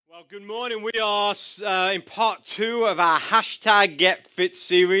Well, good morning. We are in part 2 of our hashtag Get Fit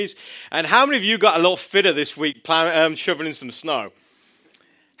series. And how many of you got a little fitter this week shoveling some snow?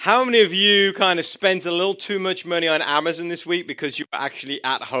 How many of you kind of spent a little too much money on Amazon this week because you were actually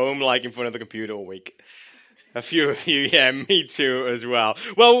at home, like in front of the computer all week? A few of you, yeah, me too as well.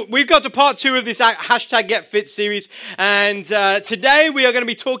 Well, we've got to part 2 of this hashtag Get Fit series, and today we are going to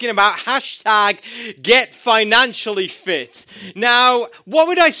be talking about hashtag Get Financially Fit. Now, what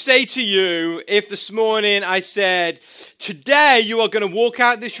would I say to you if this morning I said, today you are going to walk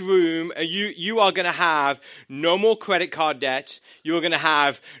out this room and you are going to have no more credit card debt, you are going to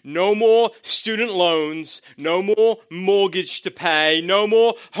have no more student loans, no more mortgage to pay, no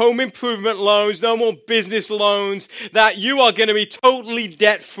more home improvement loans, no more business loans, that you are going to be totally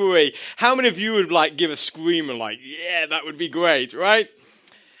debt free. How many of you would give a scream and yeah, that would be great, right?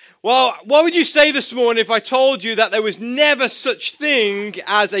 Well, what would you say this morning if I told you that there was never such thing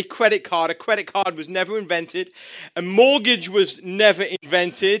as a credit card? A credit card was never invented. A mortgage was never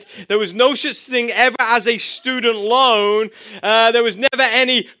invented. There was no such thing ever as a student loan. There was never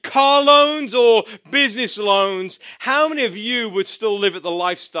any car loans or business loans. How many of you would still live at the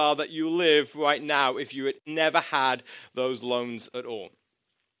lifestyle that you live right now if you had never had those loans at all?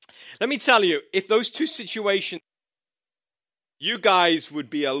 Let me tell you, if those two situations, you guys would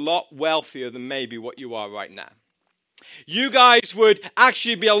be a lot wealthier than maybe what you are right now. You guys would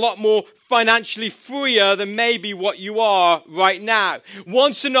actually be a lot more financially freer than maybe what you are right now.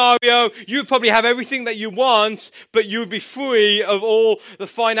 One scenario, you'd probably have everything that you want, but you would be free of all the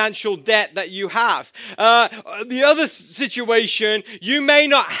financial debt that you have. The other situation, you may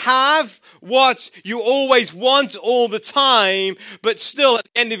not have what you always want all the time, but still at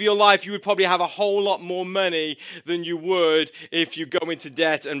the end of your life, you would probably have a whole lot more money than you would if you go into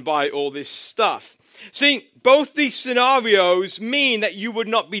debt and buy all this stuff. See, both these scenarios mean that you would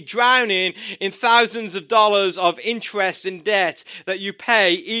not be drowning in thousands of dollars of interest and debt that you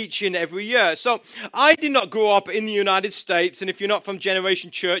pay each and every year. So I did not grow up in the United States, and if you're not from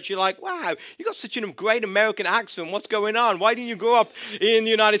Generation Church, you're like, wow, you got such a great American accent. What's going on? Why didn't you grow up in the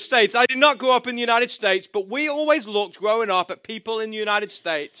United States? I did not grow up in the United States, but we always looked growing up at people in the United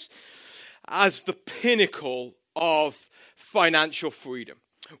States as the pinnacle of financial freedom.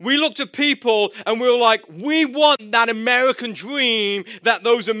 We looked at people and we were like, we want that American dream that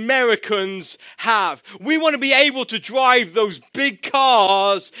those Americans have. We want to be able to drive those big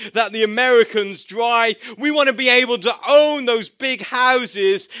cars that the Americans drive. We want to be able to own those big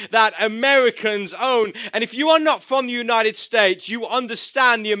houses that Americans own. And if you are not from the United States, you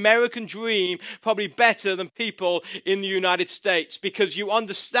understand the American dream probably better than people in the United States, because you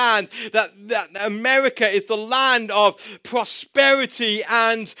understand that America is the land of prosperity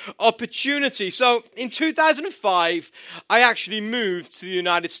and opportunity. So in 2005, I actually moved to the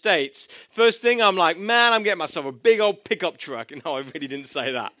United States. First thing, I'm like, man, I'm getting myself a big old pickup truck. No, I really didn't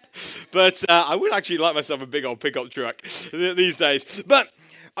say that. But I would actually like myself a big old pickup truck these days. But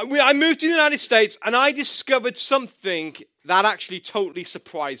I moved to the United States and I discovered something that actually totally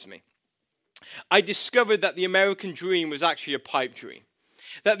surprised me. I discovered that the American dream was actually a pipe dream.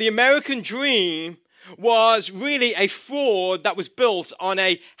 That the American dream was really a fraud that was built on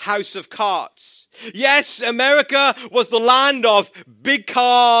a house of cards. Yes, America was the land of big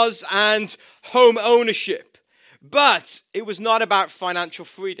cars and home ownership, but it was not about financial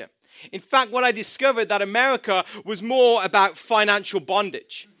freedom. In fact, what I discovered that America was more about financial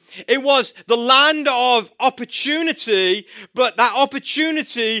bondage. It was the land of opportunity, but that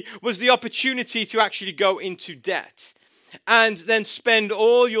opportunity was the opportunity to actually go into debt and then spend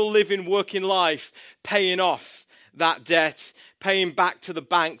all your living, working life paying off that debt, paying back to the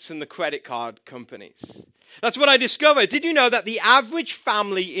banks and the credit card companies. That's what I discovered. Did you know that the average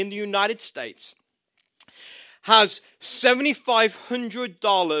family in the United States has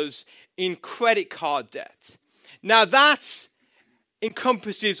 $7,500 in credit card debt? Now that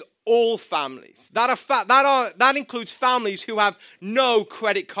encompasses all families. That includes families who have no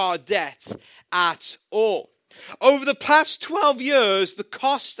credit card debt at all. Over the past 12 years, the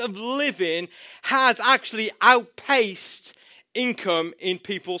cost of living has actually outpaced income in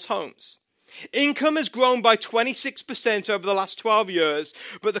people's homes. Income has grown by 26% over the last 12 years,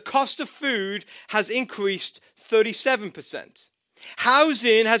 but the cost of food has increased 37%.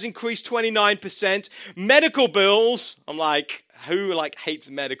 Housing has increased 29%. Medical bills, I'm like, who hates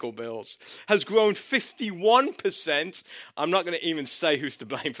medical bills, has grown 51%. I'm not going to even say who's to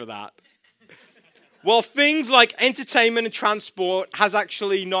blame for that. Well, things like entertainment and transport has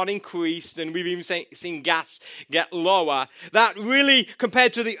actually not increased, and we've even seen gas get lower. That really,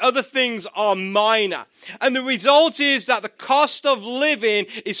 compared to the other things, are minor. And the result is that the cost of living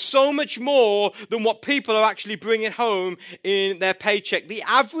is so much more than what people are actually bringing home in their paycheck. The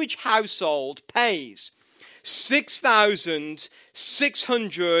average household pays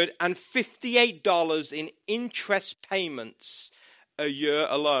 $6,658 in interest payments a year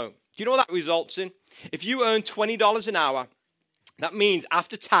alone. Do you know what that results in? If you earn $20 an hour, that means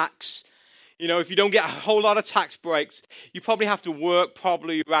after tax, if you don't get a whole lot of tax breaks, you probably have to work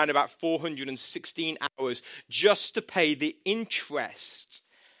probably around about 416 hours just to pay the interest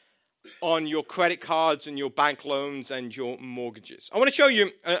on your credit cards and your bank loans and your mortgages. I want to show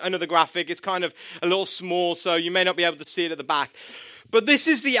you another graphic. It's kind of a little small, so you may not be able to see it at the back. But this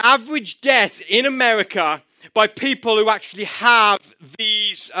is the average debt in America by people who actually have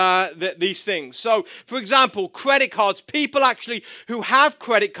these things. So, for example, credit cards, people actually who have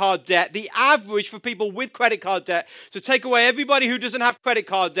credit card debt, the average for people with credit card debt, so take away everybody who doesn't have credit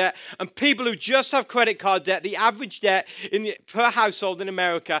card debt and people who just have credit card debt, the average debt per household in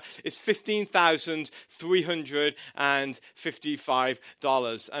America is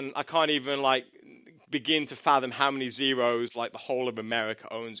 $15,355. And I can't even begin to fathom how many zeros the whole of America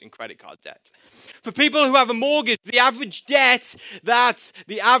owns in credit card debt. For people who have a mortgage, the average debt that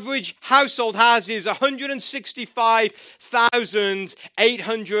the average household has is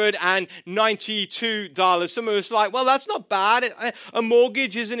 $165,892. Some of us are like, well, that's not bad. A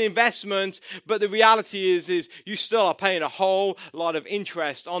mortgage is an investment, but the reality is you still are paying a whole lot of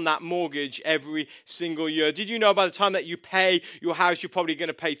interest on that mortgage every single year. Did you know by the time that you pay your house, you're probably going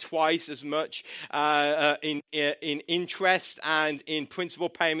to pay twice as much in interest and in principal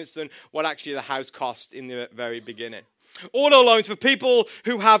payments than what actually the house cost in the very beginning? Auto loans, for people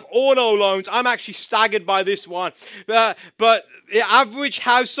who have auto loans, I'm actually staggered by this one. But the average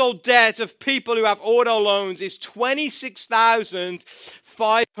household debt of people who have auto loans is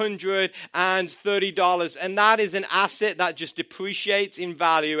 $26,530. And that is an asset that just depreciates in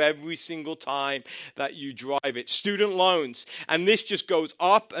value every single time that you drive it. Student loans. And this just goes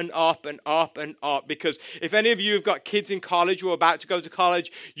up and up and up and up. Because if any of you have got kids in college or about to go to college,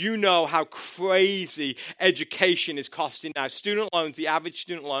 you know how crazy education is costing now. Student loans, the average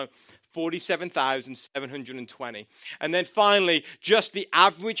student loan, $47,720. And then finally, just the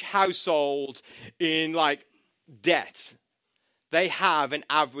average household in debt. They have an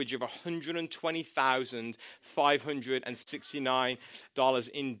average of $120,569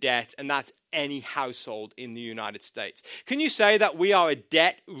 in debt, and that's any household in the United States. Can you say that we are a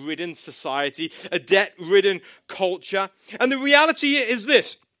debt-ridden society, a debt-ridden culture? And the reality is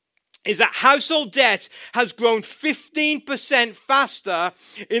this, is that household debt has grown 15% faster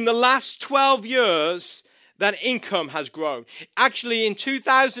in the last 12 years than income has grown. Actually, in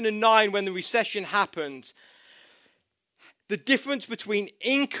 2009, when the recession happened, the difference between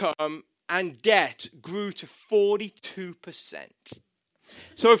income and debt grew to 42%.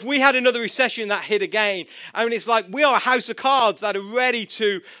 So if we had another recession that hit again, it's like we are a house of cards that are ready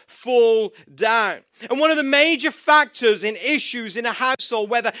to fall down. And one of the major factors in issues in a household,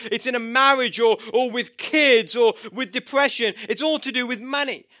 whether it's in a marriage or with kids or with depression, it's all to do with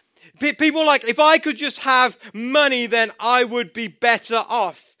money. People if I could just have money, then I would be better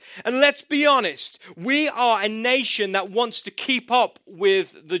off. And let's be honest, we are a nation that wants to keep up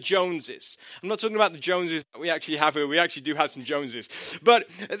with the Joneses. I'm not talking about the Joneses that we actually have here. We actually do have some Joneses. But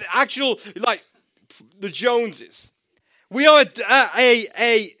the actual, the Joneses. We are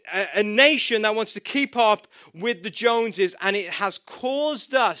a nation that wants to keep up with the Joneses, and it has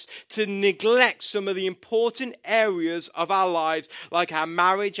caused us to neglect some of the important areas of our lives, like our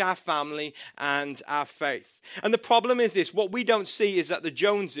marriage, our family, and our faith. And the problem is this, what we don't see is that the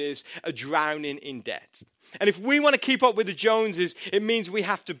Joneses are drowning in debt. And if we want to keep up with the Joneses, it means we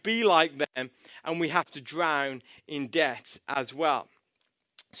have to be like them, and we have to drown in debt as well.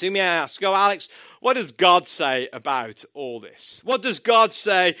 So you may ask, Alex, what does God say about all this? What does God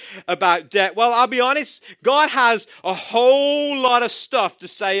say about debt? Well, I'll be honest, God has a whole lot of stuff to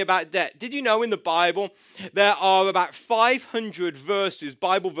say about debt. Did you know in the Bible there are about 500 verses,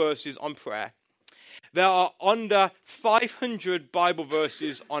 Bible verses on prayer? There are under 500 Bible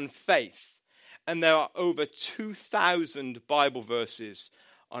verses on faith. And there are over 2,000 Bible verses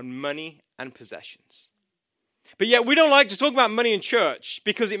on money and possessions. But yet we don't like to talk about money in church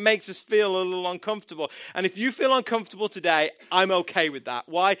because it makes us feel a little uncomfortable. And if you feel uncomfortable today, I'm okay with that.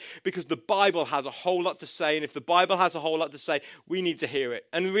 Why? Because the Bible has a whole lot to say. And if the Bible has a whole lot to say, we need to hear it.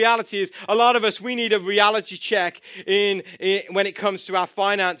 And the reality is, a lot of us, we need a reality check when it comes to our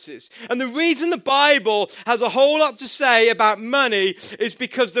finances. And the reason the Bible has a whole lot to say about money is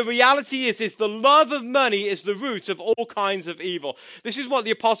because the reality is the love of money is the root of all kinds of evil. This is what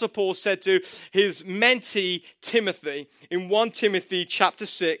the Apostle Paul said to his mentee, Timothy, in 1 Timothy chapter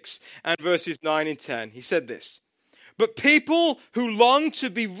 6 and verses 9 and 10. He said this, "But people who long to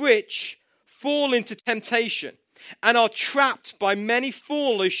be rich fall into temptation and are trapped by many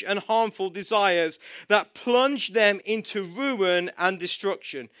foolish and harmful desires that plunge them into ruin and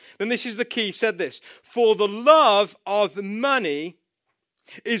destruction." Then this is the key. He said this, "For the love of money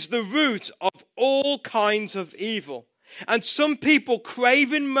is the root of all kinds of evil. And some people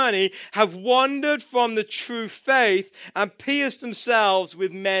craving money have wandered from the true faith and pierced themselves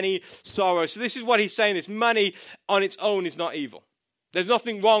with many sorrows." So this is what he's saying, is money on its own is not evil. There's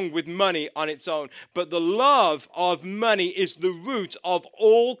nothing wrong with money on its own. But the love of money is the root of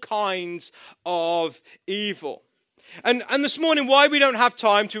all kinds of evil. And this morning, why we don't have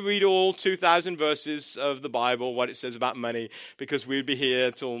time to read all 2,000 verses of the Bible, what it says about money, because we'd be here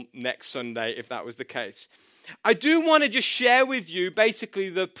till next Sunday if that was the case. I do want to just share with you basically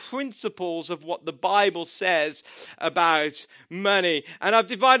the principles of what the Bible says about money. And I've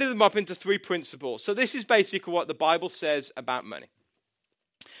divided them up into 3 principles. So this is basically what the Bible says about money.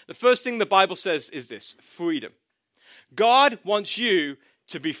 The first thing the Bible says is this: freedom. God wants you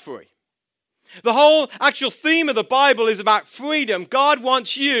to be free. The whole actual theme of the Bible is about freedom. God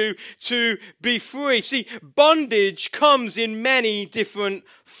wants you to be free. See, bondage comes in many different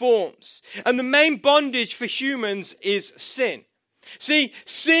forms. And the main bondage for humans is sin. See,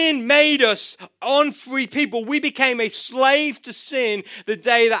 sin made us unfree people. We became a slave to sin the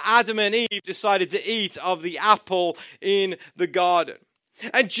day that Adam and Eve decided to eat of the apple in the garden.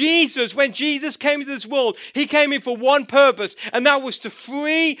 And Jesus, when Jesus came into this world, he came in for one purpose, and that was to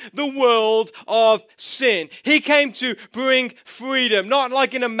free the world of sin. He came to bring freedom, not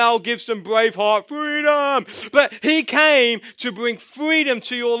like in a Mel Gibson Braveheart, freedom, but he came to bring freedom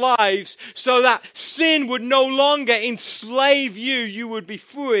to your lives so that sin would no longer enslave you. You would be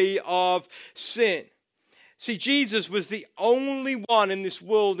free of sin. See, Jesus was the only one in this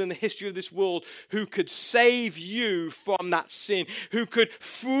world, in the history of this world, who could save you from that sin, who could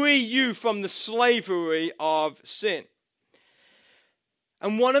free you from the slavery of sin.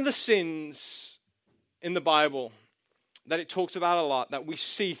 And one of the sins in the Bible that it talks about a lot, that we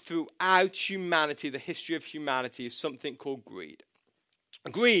see throughout humanity, the history of humanity, is something called greed.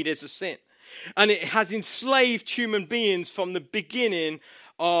 Greed is a sin, and it has enslaved human beings from the beginning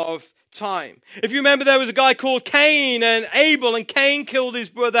of time. If you remember, there was a guy called Cain and Abel, and Cain killed his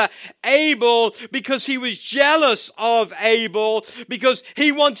brother Abel because he was jealous of Abel, because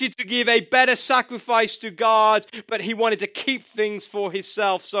he wanted to give a better sacrifice to God, but he wanted to keep things for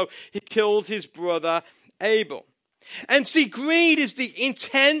himself, so he killed his brother Abel. And see, greed is the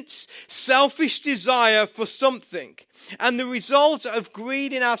intense, selfish desire for something. And the result of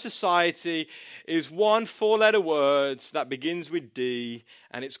greed in our society is one 4-letter word that begins with D,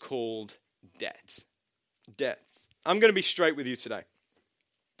 and it's called debt. Debt. I'm going to be straight with you today.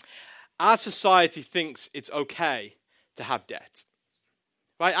 Our society thinks it's okay to have debt.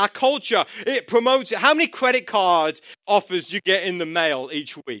 Right? Our culture, it promotes it. How many credit card offers do you get in the mail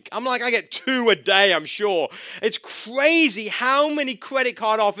each week? I get 2 a day, I'm sure. It's crazy how many credit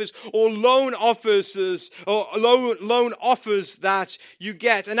card offers or loan offers that you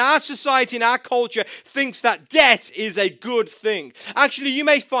get. And our society and our culture thinks that debt is a good thing. Actually, you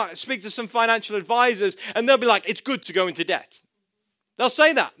may speak to some financial advisors and they'll be like, it's good to go into debt. They'll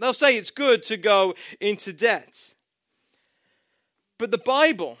say that. They'll say it's good to go into debt. But the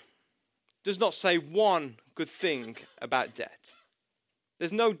Bible does not say one good thing about debt.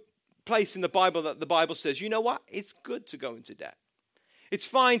 There's no place in the Bible that the Bible says, you know what? It's good to go into debt. It's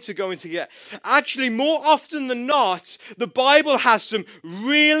fine to go into debt. Actually, more often than not, the Bible has some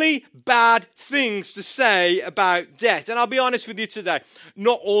really bad things to say about debt. And I'll be honest with you today,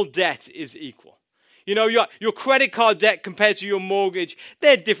 not all debt is equal. You know, your credit card debt compared to your mortgage,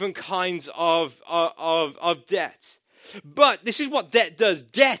 they're different kinds of debt. But this is what debt does.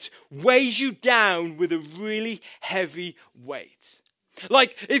 Debt weighs you down with a really heavy weight.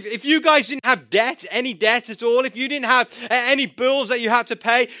 Like, if you guys didn't have debt, any debt at all, if you didn't have any bills that you had to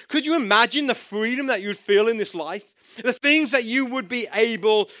pay, could you imagine the freedom that you would feel in this life? The things that you would be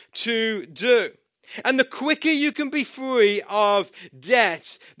able to do. And the quicker you can be free of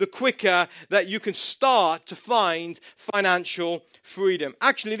debt, the quicker that you can start to find financial freedom.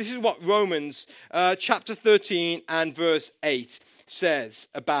 Actually, this is what Romans chapter 13 and verse 8 says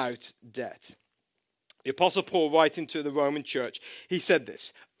about debt. The Apostle Paul, writing to the Roman church, he said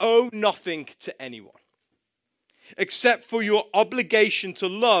this: "Owe nothing to anyone, except for your obligation to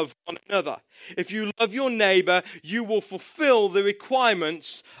love one another. If you love your neighbor, you will fulfill the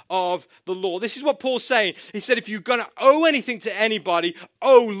requirements of the law." This is what Paul's saying. He said, if you're going to owe anything to anybody,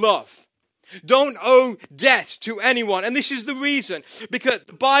 owe love. Don't owe debt to anyone. And this is the reason, because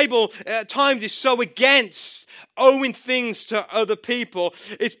the Bible at times is so against owing things to other people.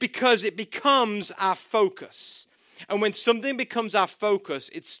 It's because it becomes our focus. And when something becomes our focus,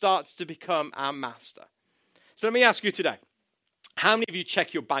 it starts to become our master. So let me ask you today, how many of you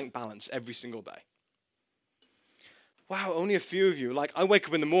check your bank balance every single day? Wow, only a few of you. Like, I wake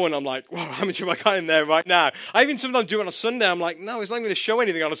up in the morning, I'm like, wow, how much have I got in there right now? I even sometimes do it on a Sunday. I'm like, no, it's not going to show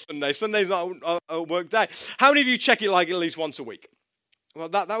anything on a Sunday. Sunday's not a work day. How many of you check it like at least once a week? Well,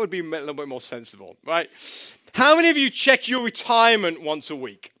 that would be a little bit more sensible, right? How many of you check your retirement once a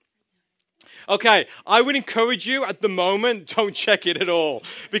week? Okay, I would encourage you at the moment, don't check it at all,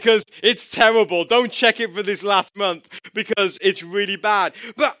 because it's terrible. Don't check it for this last month, because it's really bad.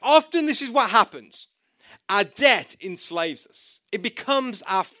 But often this is what happens. Our debt enslaves us. It becomes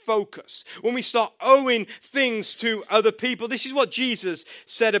our focus. When we start owing things to other people, this is what Jesus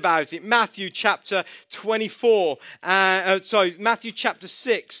said about it. Matthew chapter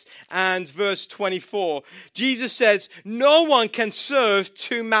 6 and verse 24. Jesus says, "No one can serve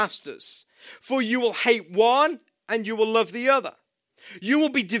two masters. For you will hate one and you will love the other. You will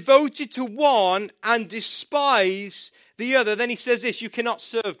be devoted to one and despise the other." Then he says this: you cannot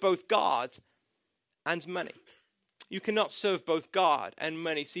serve both God and money. You cannot serve both God and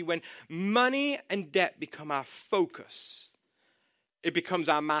money. See, when money and debt become our focus, it becomes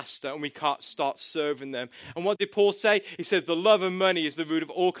our master and we can't start serving them. And what did Paul say? He says the love of money is the root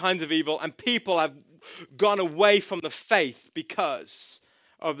of all kinds of evil, and people have gone away from the faith because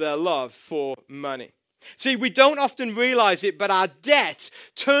of their love for money. See, we don't often realize it, but our debt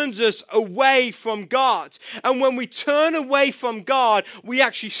turns us away from God. And when we turn away from God, we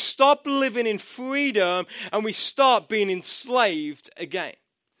actually stop living in freedom and we start being enslaved again.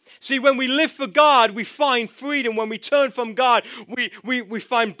 See, when we live for God, we find freedom. When we turn from God, we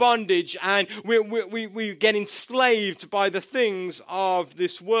find bondage, and we get enslaved by the things of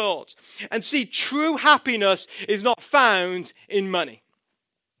this world. And see, true happiness is not found in money.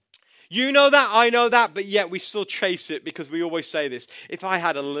 You know that, I know that, but yet we still chase it because we always say this: if I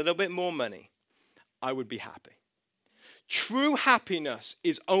had a little bit more money, I would be happy. True happiness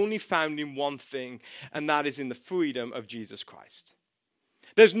is only found in one thing, and that is in the freedom of Jesus Christ.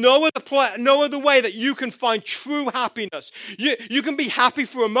 There's no other way that you can find true happiness. You can be happy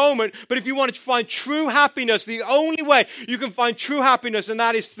for a moment, but if you want to find true happiness, the only way you can find true happiness, and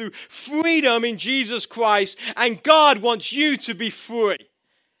that is through freedom in Jesus Christ, and God wants you to be free.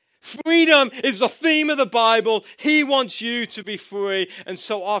 Freedom is the theme of the Bible. He wants you to be free. And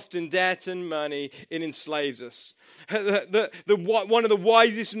so often debt and money, it enslaves us. One of the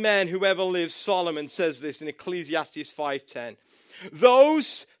wisest men who ever lived, Solomon, says this in Ecclesiastes 5:10.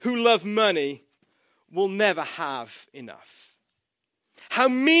 "Those who love money will never have enough." How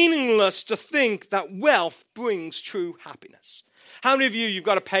meaningless to think that wealth brings true happiness. How many of you've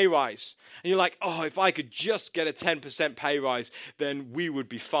got a pay rise? And you're like, oh, if I could just get a 10% pay rise, then we would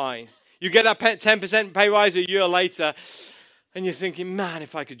be fine. You get that 10% pay rise a year later, and you're thinking, man,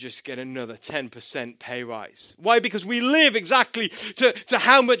 if I could just get another 10% pay rise. Why? Because we live exactly to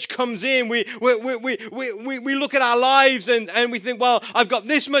how much comes in. We look at our lives and we think, well, I've got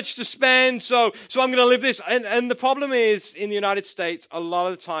this much to spend, so I'm going to live this. And the problem is, in the United States, a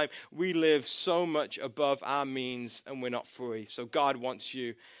lot of the time, we live so much above our means and we're not free. So God wants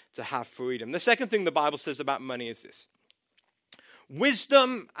you to have freedom. The second thing the Bible says about money is this: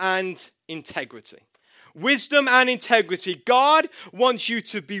 wisdom and integrity. Wisdom and integrity. God wants you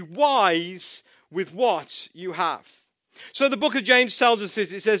to be wise with what you have. So the book of James tells us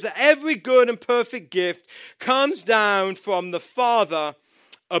this. It says that every good and perfect gift comes down from the Father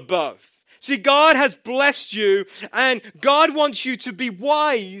above. See, God has blessed you, and God wants you to be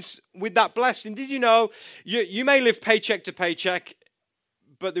wise with that blessing. Did you know you may live paycheck to paycheck,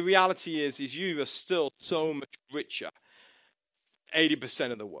 but the reality is you are still so much richer than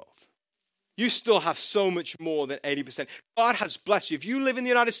 80% of the world. You still have so much more than 80%. God has blessed you. If you live in the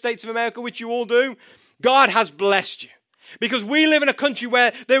United States of America, which you all do, God has blessed you. Because we live in a country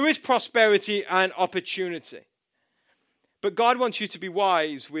where there is prosperity and opportunity. But God wants you to be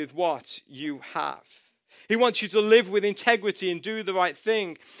wise with what you have. He wants you to live with integrity and do the right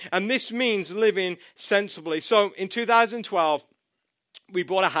thing. And this means living sensibly. So in 2012, we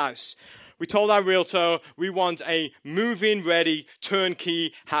bought a house. We told our realtor we want a move-in ready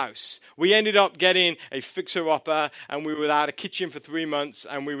turnkey house. We ended up getting a fixer-upper, and we were without a kitchen for 3 months,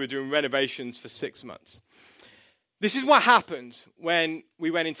 and we were doing renovations for 6 months. This is what happened when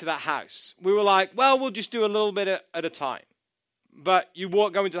we went into that house. We were like, well, we'll just do a little bit at a time. But you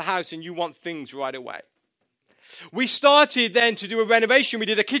go into the house and you want things right away. We started then to do a renovation. We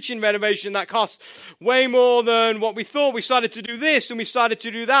did a kitchen renovation that cost way more than what we thought. We started to do this and we started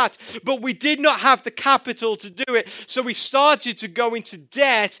to do that. But we did not have the capital to do it. So we started to go into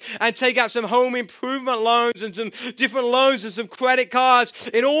debt and take out some home improvement loans and some different loans and some credit cards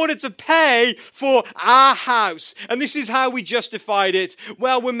in order to pay for our house. And this is how we justified it.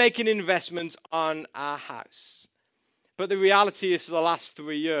 Well, we're making investments on our house. But the reality is, for the last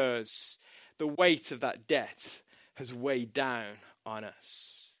 3 years, the weight of that debt has weighed down on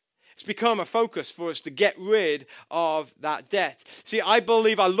us. It's become a focus for us to get rid of that debt. See, I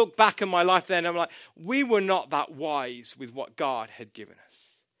believe I look back in my life then, and I'm like, we were not that wise with what God had given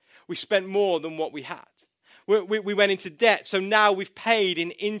us. We spent more than what we had. We went into debt, so now we've paid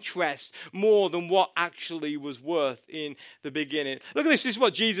in interest more than what actually was worth in the beginning. Look at this. This is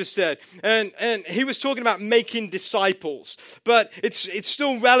what Jesus said. And he was talking about making disciples, but it's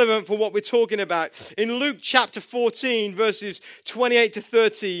still relevant for what we're talking about. In Luke chapter 14, verses 28 to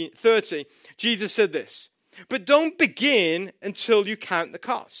 30, Jesus said this, "But don't begin until you count the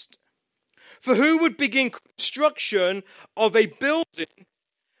cost. For who would begin construction of a building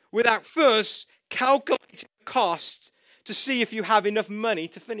without first calculating the cost to see if you have enough money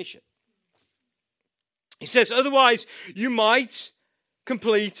to finish it?" He says, otherwise you might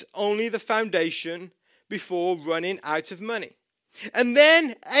complete only the foundation before running out of money. And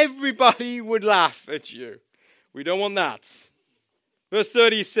then everybody would laugh at you. We don't want that. Verse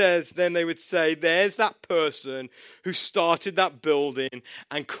 30 says, then they would say, there's that person who started that building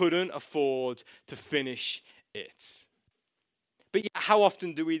and couldn't afford to finish it. But yet, how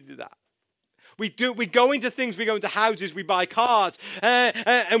often do we do that? We go into things, we go into houses, we buy cars,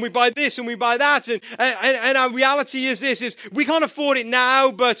 and we buy this and we buy that. And our reality is this, is we can't afford it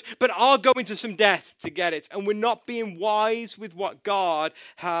now, but I'll go into some debt to get it. And we're not being wise with what God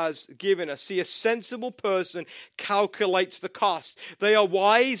has given us. See, a sensible person calculates the cost. They are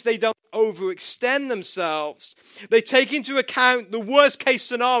wise, they don't overextend themselves. They take into account the worst case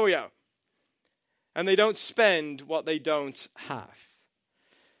scenario. And they don't spend what they don't have.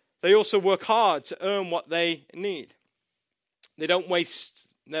 They also work hard to earn what they need. They don't waste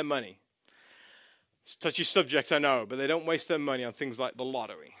their money. It's a touchy subject, I know, but they don't waste their money on things like the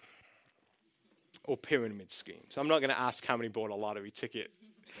lottery or pyramid schemes. I'm not going to ask how many bought a lottery ticket.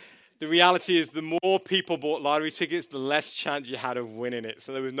 The reality is, the more people bought lottery tickets, the less chance you had of winning it.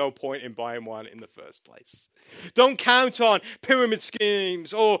 So there was no point in buying one in the first place. Don't count on pyramid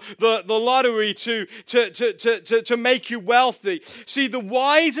schemes or the lottery to make you wealthy. See, the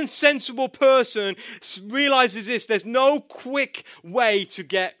wise and sensible person realizes this. There's no quick way to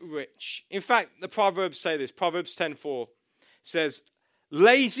get rich. In fact, the Proverbs say this. Proverbs 10:4 says,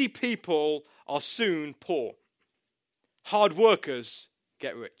 lazy people are soon poor. Hard workers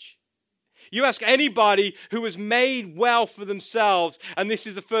get rich. You ask anybody who has made wealth for themselves, and this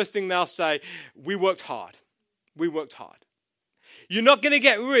is the first thing they'll say, we worked hard. We worked hard. You're not going to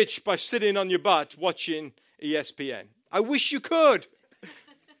get rich by sitting on your butt watching ESPN. I wish you could,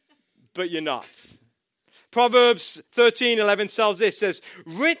 but you're not. Proverbs 13:11 says this, says,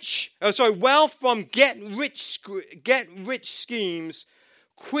 wealth from get rich schemes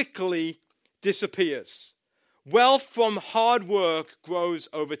quickly disappears. Wealth from hard work grows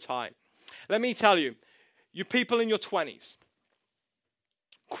over time. Let me tell you, you people in your 20s,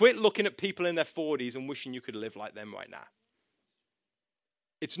 quit looking at people in their 40s and wishing you could live like them right now.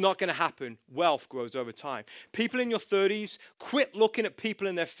 It's not going to happen. Wealth grows over time. People in your 30s, quit looking at people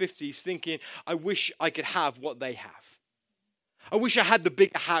in their 50s thinking, I wish I could have what they have. I wish I had the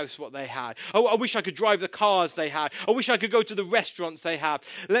bigger house what they had. I wish I could drive the cars they had. I wish I could go to the restaurants they have.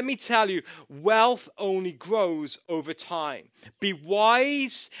 Let me tell you, wealth only grows over time. Be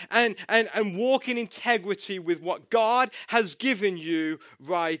wise and walk in integrity with what God has given you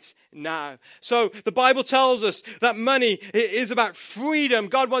right now. So the Bible tells us that money is about freedom.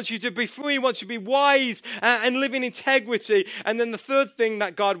 God wants you to be free, wants you to be wise and live in integrity. And then the third thing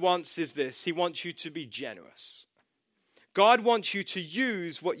that God wants is this. He wants you to be generous. God wants you to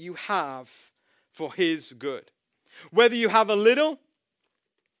use what you have for His good. Whether you have a little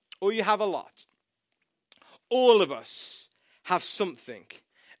or you have a lot, all of us have something,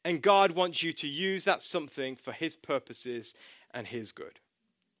 and God wants you to use that something for his purposes and his good.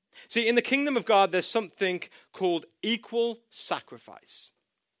 See, in the kingdom of God, there's something called equal sacrifice.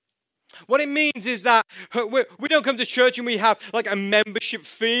 What it means is that we don't come to church and we have like a membership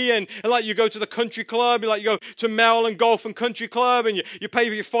fee and like you go to the country club, like you go to Maryland Golf and Country Club and you pay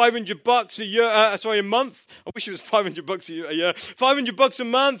for your $500 a year, a month. I wish it was $500 a year. $500 a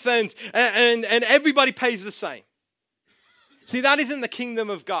month and everybody pays the same. See, that isn't the kingdom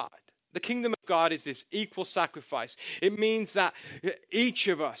of God. The kingdom of God is this equal sacrifice. It means that each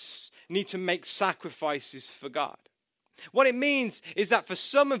of us need to make sacrifices for God. What it means is that for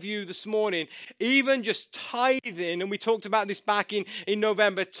some of you this morning, even just tithing, and we talked about this back in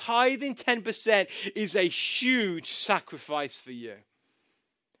November, tithing 10% is a huge sacrifice for you.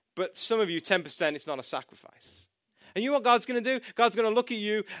 But some of you, 10%, it's not a sacrifice. And you know what God's going to do? God's going to look at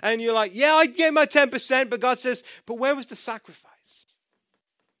you and you're like, yeah, I gave my 10%, but God says, but where was the sacrifice?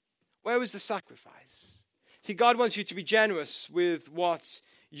 Where was the sacrifice? See, God wants you to be generous with what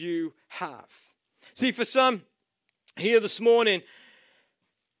you have. See, for some here this morning,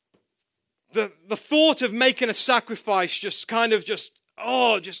 the thought of making a sacrifice just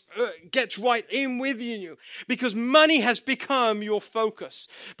gets right in with you because money has become your focus.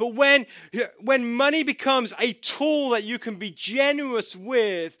 But when money becomes a tool that you can be generous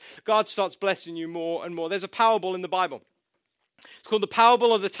with, God starts blessing you more and more. There's a parable in the Bible. It's called the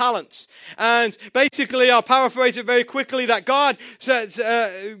parable of the talents. And basically, I'll paraphrase it very quickly, that God says,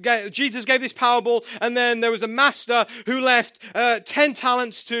 Jesus gave this parable, and then there was a master who left 5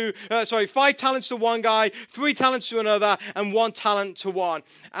 talents to one guy, 3 talents to another, and 1 talent to one.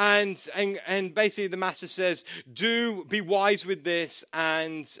 And basically the master says, be wise with this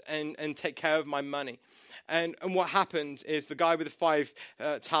and take care of my money. And what happened is the guy with the 5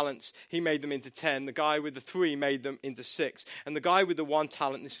 talents, he made them into 10. The guy with the 3 made them into 6. And the guy with the 1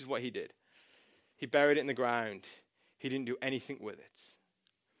 talent, this is what he did. He buried it in the ground. He didn't do anything with it.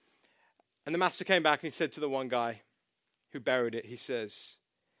 And the master came back and he said to the one guy who buried it, he says,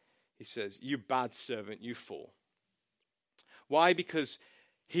 you bad servant, you fool. Why? Because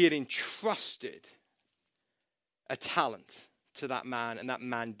he had entrusted a talent to that man, and that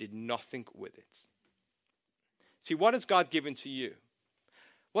man did nothing with it. See, what has God given to you?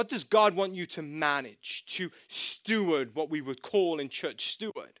 What does God want you to manage, to steward, what we would call in church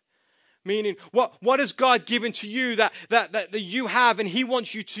steward? Meaning, what has God given to you that you have, and he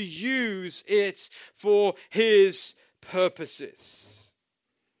wants you to use it for his purposes?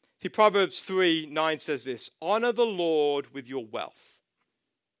 See, Proverbs 3:9 says this, honor the Lord with your wealth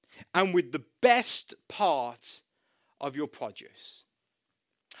and with the best part of your produce.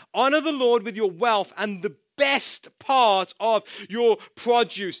 Honor the Lord with your wealth and the best part of your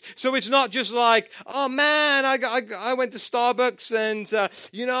produce. So it's not just like, oh man, I went to Starbucks and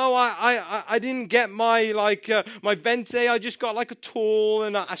I didn't get my my venti. I just got like a tool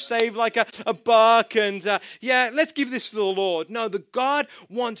and I saved like a buck and let's give this to the Lord. No, the God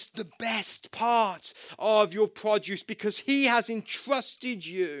wants the best part of your produce because he has entrusted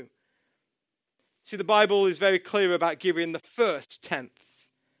you. See, the Bible is very clear about giving the first tenth.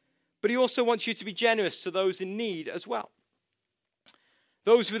 But he also wants you to be generous to those in need as well.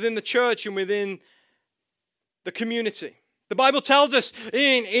 Those within the church and within the community. The Bible tells us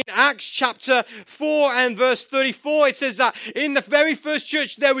in Acts chapter 4 and verse 34, it says that in the very first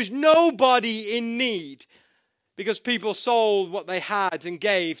church there was nobody in need because people sold what they had and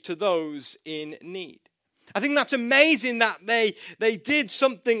gave to those in need. I think that's amazing that they did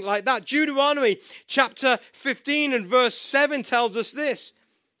something like that. Deuteronomy chapter 15 and verse 7 tells us this.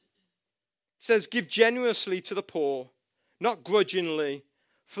 It says, give generously to the poor, not grudgingly,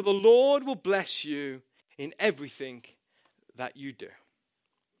 for the Lord will bless you in everything that you do.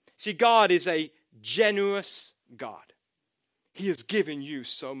 See, God is a generous God. He has given you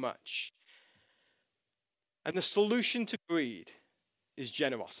so much. And the solution to greed is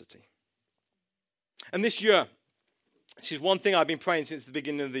generosity. And this year, this is one thing I've been praying since the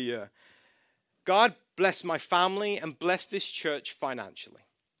beginning of the year. God bless my family and bless this church financially.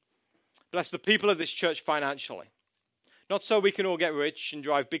 Bless the people of this church financially. Not so we can all get rich and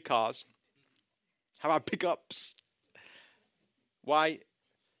drive big cars. How about pickups? Why?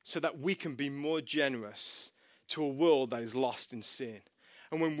 So that we can be more generous to a world that is lost in sin.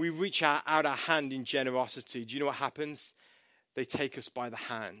 And when we reach out our hand in generosity, do you know what happens? They take us by the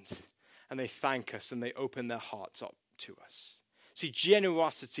hand and they thank us and they open their hearts up to us. See,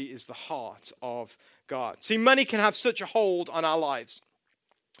 generosity is the heart of God. See, money can have such a hold on our lives.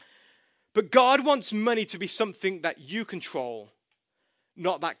 But God wants money to be something that you control,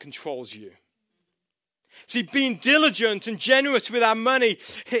 not that controls you. See, being diligent and generous with our money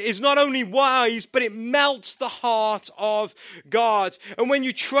is not only wise, but it melts the heart of God. And when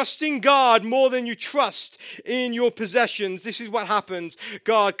you trust in God more than you trust in your possessions, this is what happens.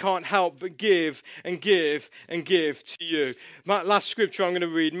 God can't help but give and give and give to you. My last scripture I'm going to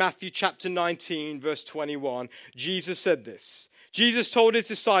read, Matthew chapter 19, verse 21. Jesus said this. Jesus told his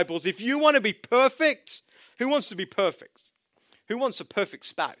disciples, if you want to be perfect, who wants to be perfect? Who wants a perfect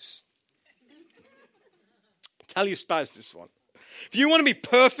spouse? Tell your spouse this one. If you want to be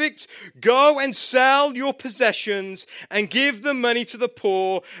perfect, go and sell your possessions and give the money to the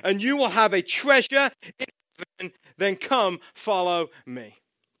poor, and you will have a treasure in heaven. Then come, follow me.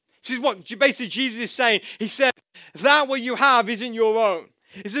 This is what basically Jesus is saying. He said, that what you have isn't your own.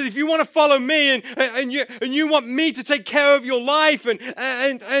 He says, if you want to follow me and you want me to take care of your life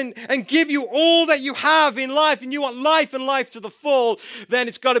and give you all that you have in life, and you want life and life to the full, then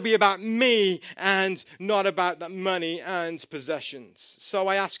it's got to be about me and not about that money and possessions. So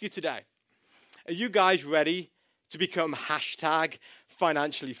I ask you today, are you guys ready to become hashtag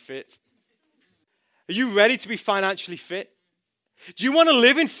financially fit? Are you ready to be financially fit? Do you want to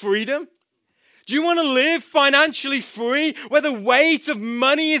live in freedom? Do you want to live financially free, where the weight of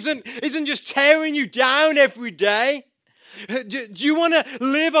money isn't just tearing you down every day? Do you want to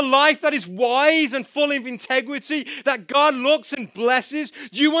live a life that is wise and full of integrity, that God looks and blesses?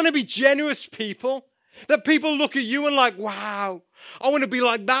 Do you want to be generous people? That people look at you and like, wow, I want to be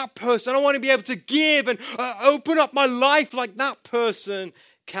like that person. I want to be able to give and open up my life like that person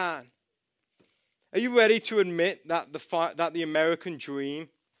can. Are you ready to admit that the American dream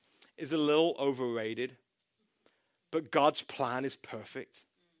is a little overrated, but God's plan is perfect?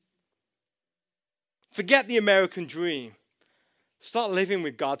 Forget the American dream. Start living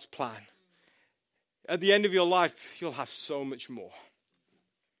with God's plan. At the end of your life, you'll have so much more.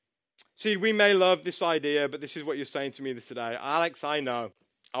 See, we may love this idea, but this is what you're saying to me today. Alex, I know.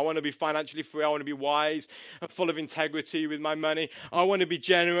 I want to be financially free. I want to be wise and full of integrity with my money. I want to be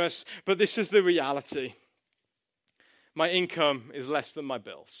generous, but this is the reality. My income is less than my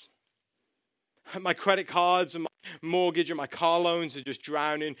bills. My credit cards and my mortgage and my car loans are just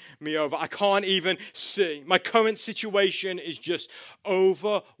drowning me over. I can't even see. My current situation is just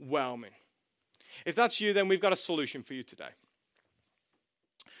overwhelming. If that's you, then we've got a solution for you today.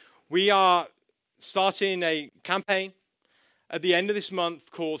 We are starting a campaign at the end of this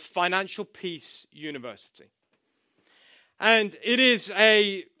month called Financial Peace University. And it is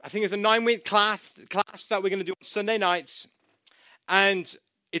I think it's a 9-week class that we're going to do on Sunday nights. And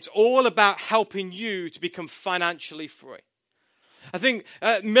it's all about helping you to become financially free. I think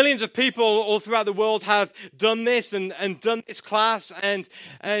millions of people all throughout the world have done this and done this class,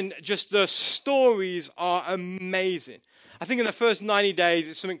 and just the stories are amazing. I think in the first 90 days,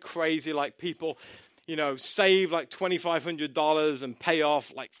 it's something crazy, like people, save like $2,500 and pay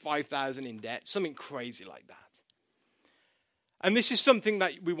off like $5,000 in debt, something crazy like that. And this is something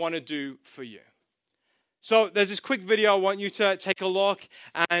that we want to do for you. So there's this quick video I want you to take a look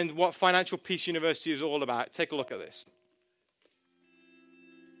and what Financial Peace University is all about. Take a look at this.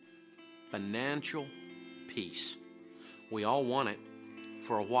 Financial peace. We all want it.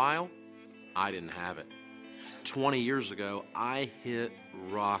 For a while, I didn't have it. 20 years ago, I hit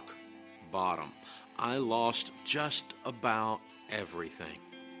rock bottom. I lost just about everything.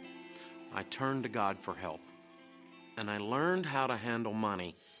 I turned to God for help, and I learned how to handle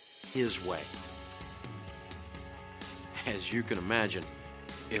money His way. As you can imagine,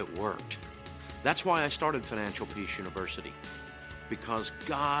 it worked. That's why I started Financial Peace University, because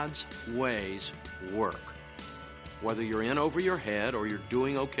God's ways work. Whether you're in over your head or you're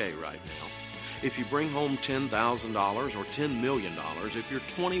doing okay right now, if you bring home $10,000 or $10 million, if you're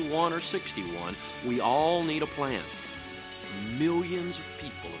 21 or 61, we all need a plan. Millions of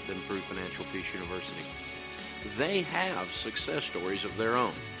people have been through Financial Peace University. They have success stories of their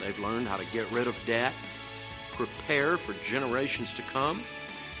own. They've learned how to get rid of debt, prepare for generations to come,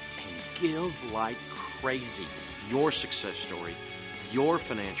 and give like crazy. Your success story, your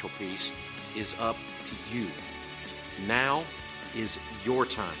financial peace is up to you. Now is your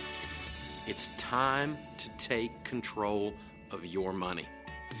time. It's time to take control of your money.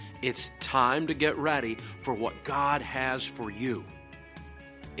 It's time to get ready for what God has for you.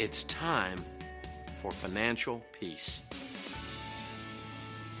 It's time for financial peace.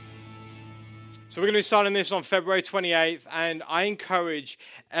 So we're going to be starting this on February 28th, and I encourage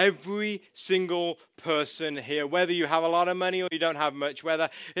every single person here, whether you have a lot of money or you don't have much, whether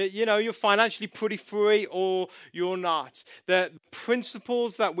you're financially pretty free or you're not. The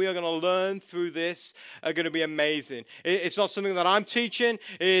principles that we are going to learn through this are going to be amazing. It's not something that I'm teaching.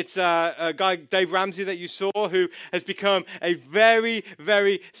 It's a guy, Dave Ramsey, that you saw, who has become a very,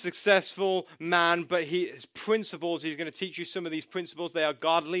 very successful man, but his principles, he's going to teach you some of these principles. They are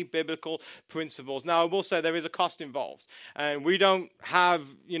godly, biblical principles. Now, I will say there is a cost involved, and we don't have,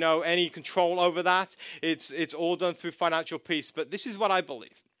 any control over that. It's all done through financial peace. But this is what I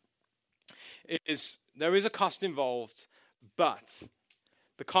believe: there is a cost involved, but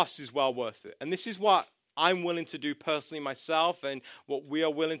the cost is well worth it. And this is what I'm willing to do personally myself, and what we are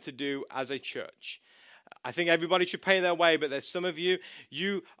willing to do as a church. I think everybody should pay their way, but there's some of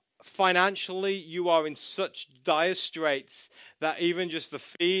you financially, you are in such dire straits that even just the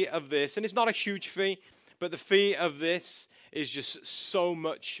fee of this, and it's not a huge fee, but the fee of this is just so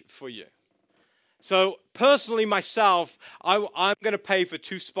much for you. So personally, myself, I'm going to pay for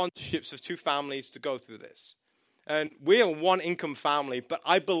 2 sponsorships of 2 families to go through this. And we are one income family, but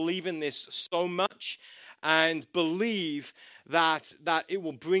I believe in this so much, and believe that it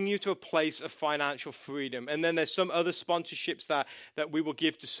will bring you to a place of financial freedom. And then there's some other sponsorships that we will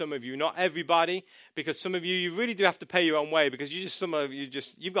give to some of you. Not everybody, because some of you really do have to pay your own way, because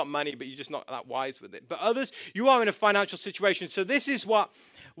you've got money, but you're just not that wise with it. But others, you are in a financial situation. So this is what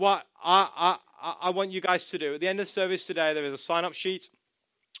I want you guys to do. At the end of the service today, there is a sign-up sheet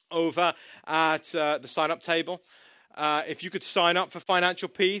over at the sign-up table. If you could sign up for Financial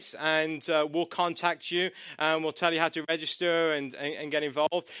Peace, and we'll contact you, and we'll tell you how to register and get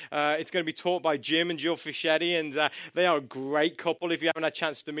involved. It's going to be taught by Jim and Jill Fischetti, and they are a great couple if you haven't had a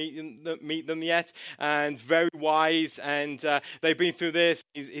chance to meet them yet, and very wise, and they've been through this.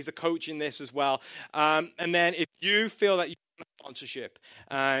 He's a coach in this as well. And then if you feel that you sponsorship,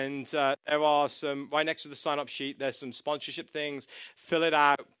 and there are some right next to the sign-up sheet, there's some sponsorship things. Fill it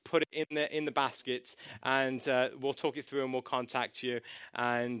out, put it in the basket, and we'll talk it through, and we'll contact you,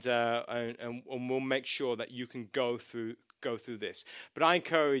 and we'll make sure that you can go through this. But I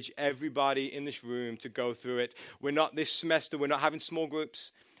encourage everybody in this room to go through it. This semester, we're not having small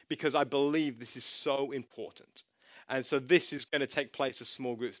groups, because I believe this is so important. And so this is going to take place as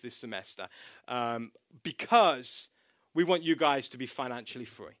small groups this semester, because we want you guys to be financially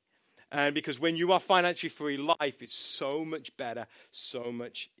free. And because when you are financially free, life is so much better, so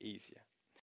much easier.